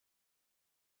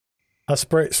Us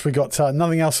Brits, we got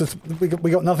nothing else. We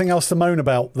got nothing else to moan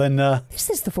about. Then this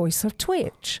is the voice of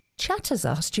Twitch. Chat has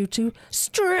asked you to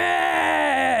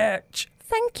stretch.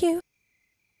 Thank you.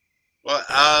 Like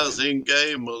ours in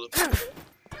game, motherfucker.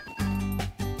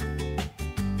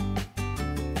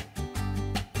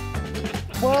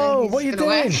 Whoa! What are you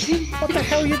doing? What the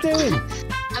hell are you doing?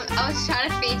 I was trying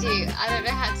to feed you. I don't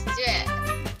know how to do it.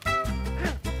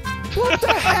 What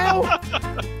the hell?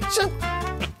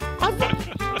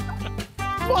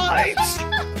 What?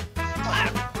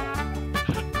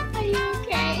 Are you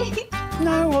okay?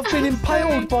 No, I've been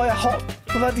impaled by a hot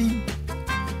bloody.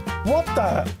 What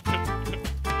the?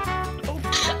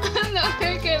 I'm not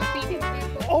very good at feeding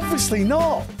people. Obviously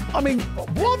not. I mean,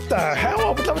 what the hell?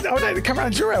 I would like to come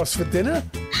around your house for dinner.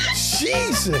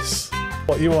 Jesus.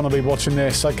 What, you want to be watching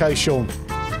this? Okay, Sean.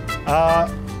 Dive.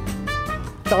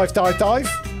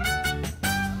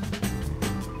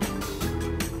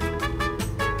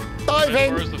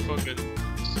 Diving. Where's the fucking...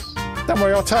 Don't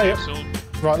worry, I'll tell you. Zone?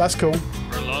 Right, that's cool.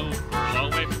 We're a long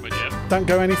way from it yet. Don't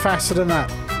go any faster than that.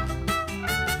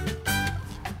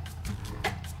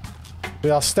 We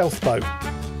are stealth boat.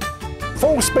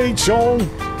 Full speed, Sean.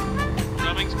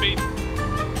 Ramming speed.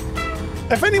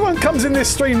 If anyone comes in this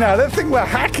stream now, they'll think we're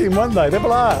hacking, won't they? They'll be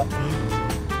like that.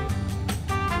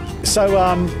 So,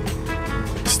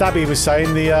 Stabby was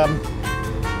saying the,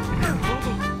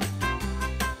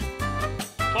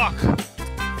 Fuck.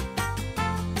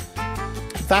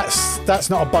 That's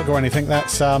not a bug or anything,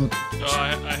 that's, Oh,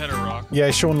 I hit a rock.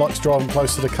 yeah, Sean likes driving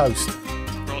close to the coast.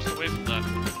 Cross away from that.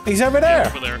 He's over there!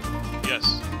 Over there.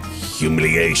 Yes.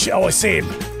 Humiliation. Oh, I see him.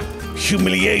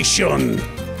 Humiliation.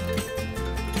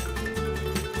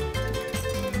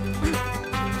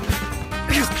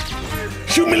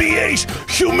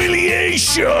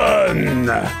 Humiliation.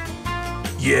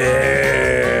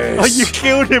 Yes. Oh, you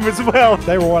killed him as well.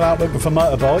 They were all out looking for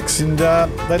motorbikes, and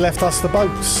they left us the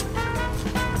boats.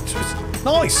 It's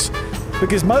nice,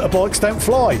 because motorbikes don't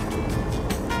fly.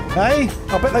 Hey,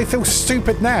 I bet they feel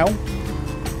stupid now.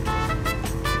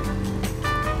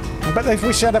 I bet they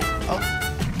wish they had a...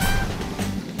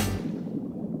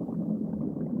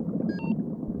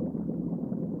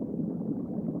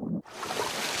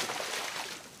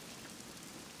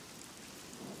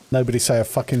 Nobody say a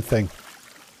fucking thing.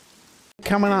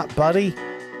 Coming up, buddy.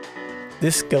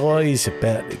 This guy's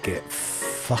about to get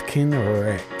fucking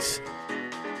wrecked.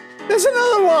 There's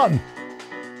another one!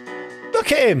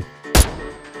 Look at him!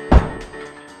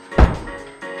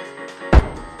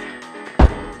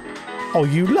 Oh,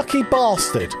 you lucky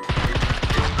bastard.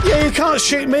 Yeah, you can't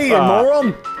shoot me, you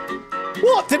moron.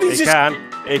 What? Did he just...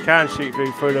 He can shoot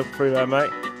through there,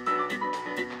 mate.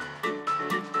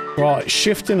 Right,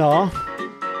 shift and R.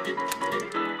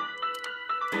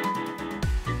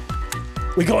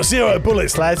 We got 0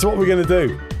 bullets, lads. What are we going to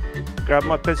do? Grab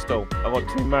my pistol. I've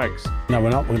got 2 mags. No, we're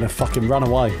not. We're going to fucking run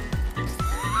away.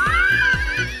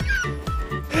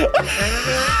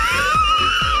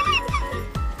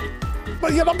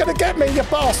 But you're not going to get me, you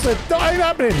bastard. That ain't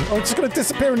happening. I'm just going to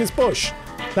disappear in this bush.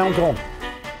 Now I'm gone.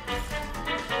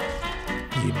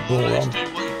 You moron. You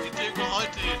do what I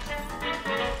did.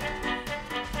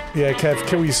 Yeah, Kev,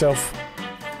 kill yourself.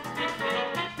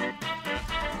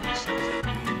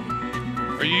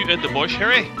 Are you in the bush,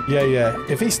 Harry? Yeah, yeah.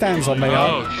 If he stands on me,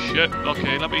 oh shit.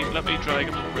 Okay, let me drag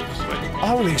him over this way.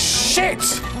 Holy shit!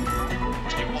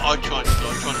 What I tried to do,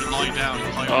 I tried to lie down.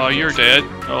 Oh, you're dead.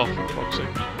 Oh, for fuck's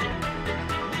sake.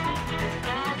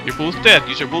 You're both dead.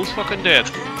 You're both fucking dead.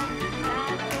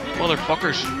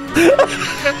 Motherfuckers.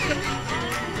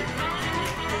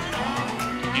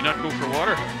 Did you not go for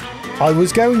water? I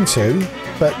was going to,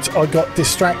 but I got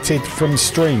distracted from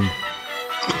stream.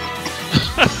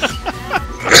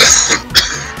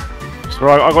 It's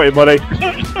right, I got you, buddy.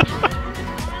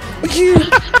 You...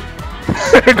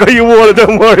 I got your water,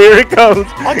 don't worry, here it comes.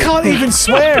 I can't even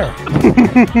swear.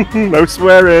 No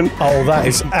swearing. Oh, that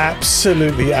is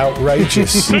absolutely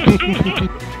outrageous.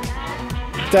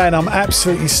 Dan, I'm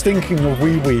absolutely stinking of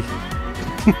wee-wee.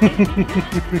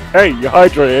 Hey, you're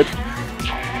hydrated.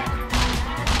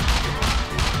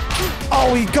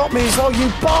 Oh, he got me as well, you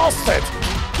bastard!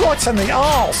 Right in the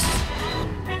arse!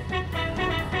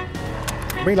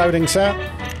 Reloading, sir.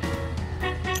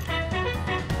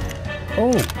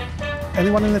 Oh,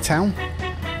 anyone in the town?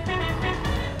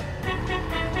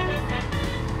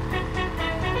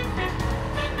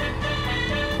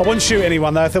 I wouldn't shoot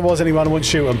anyone though. If there was anyone, I wouldn't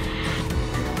shoot them.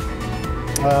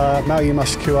 Now you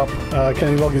must queue up.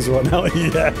 Kenny Loggins right now.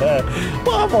 Yeah.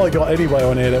 What have I got anyway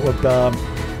on here that would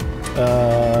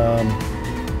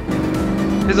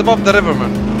He's above the river,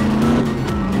 man.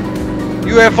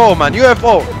 UFO, man.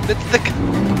 UFO. Let's take.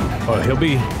 Oh, he'll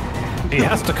be He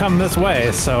has to come this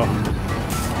way, so...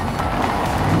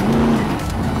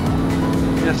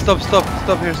 Yeah, stop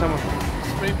here somewhere.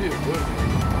 This may be a bird.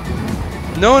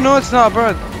 No, it's not a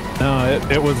bird. No,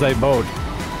 it was a boat.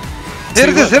 Here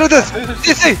it is!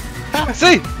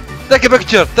 See! Take a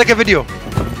picture, take a video.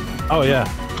 Oh, yeah.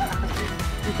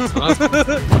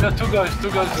 Yeah, two guys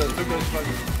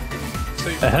fighting.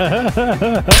 Safe.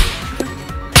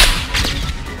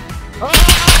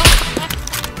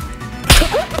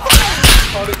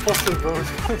 How did Foster go?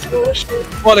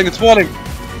 It's falling.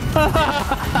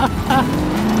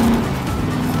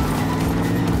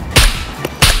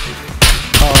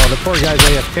 Oh, the poor guy's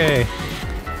AFK.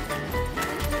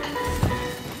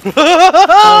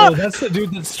 Oh, that's the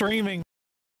dude that's streaming.